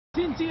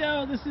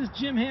Cincio, this is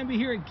Jim Hamby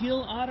here at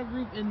Gill Auto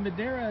Group in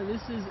Madera.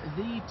 This is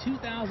the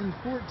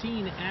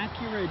 2014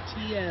 Acura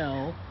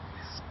TL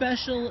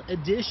Special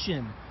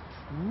Edition.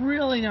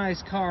 Really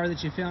nice car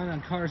that you found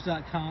on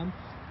cars.com.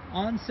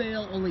 On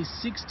sale only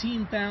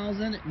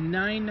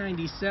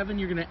 $16,997.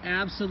 You're going to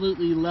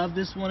absolutely love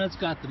this one. It's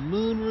got the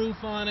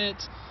moonroof on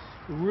it.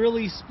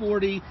 Really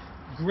sporty.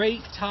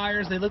 Great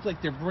tires. They look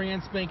like they're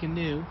brand spanking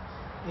new.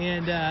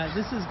 And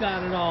this has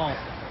got it all.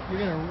 You're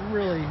going to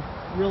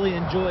really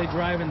enjoy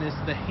driving this.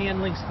 The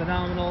handling's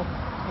phenomenal.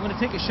 I'm going to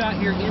take a shot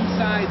here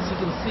inside so you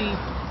can see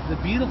the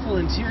beautiful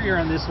interior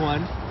on this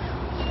one.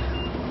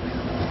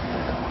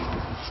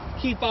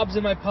 Key fob's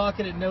in my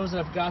pocket. It knows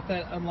that I've got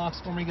that. Unlocks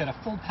for me. Got a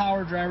full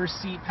power driver's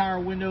seat, power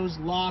windows,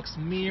 locks,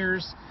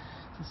 mirrors.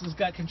 This has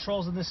got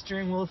controls on the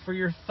steering wheel for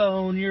your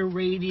phone, your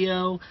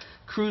radio,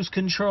 cruise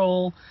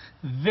control.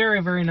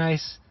 Very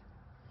nice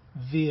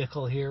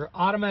vehicle here.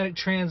 Automatic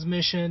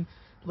transmission.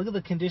 Look at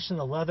the condition of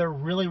the leather.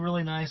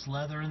 Really nice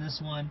leather in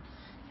this one.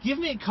 Give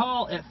me a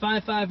call at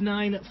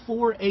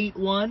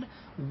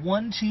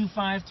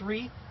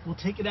 559-481-1253. We'll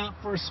take it out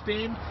for a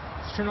spin.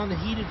 Let's turn on the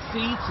heated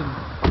seats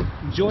and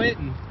enjoy it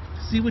and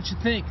see what you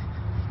think.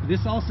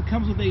 This also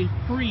comes with a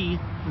free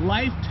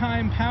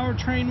lifetime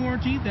powertrain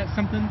warranty. That's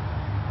something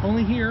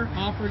only here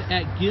offered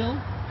at Gill.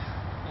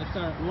 That's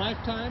our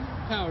lifetime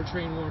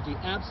powertrain warranty.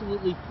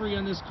 Absolutely free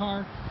on this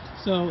car.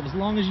 So as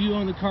long as you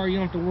own the car, you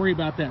don't have to worry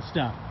about that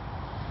stuff.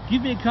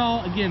 Give me a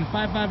call, again,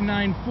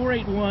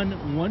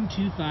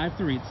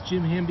 559-481-1253. It's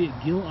Jim Hamby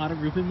at Gill Auto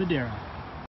Group in Madera.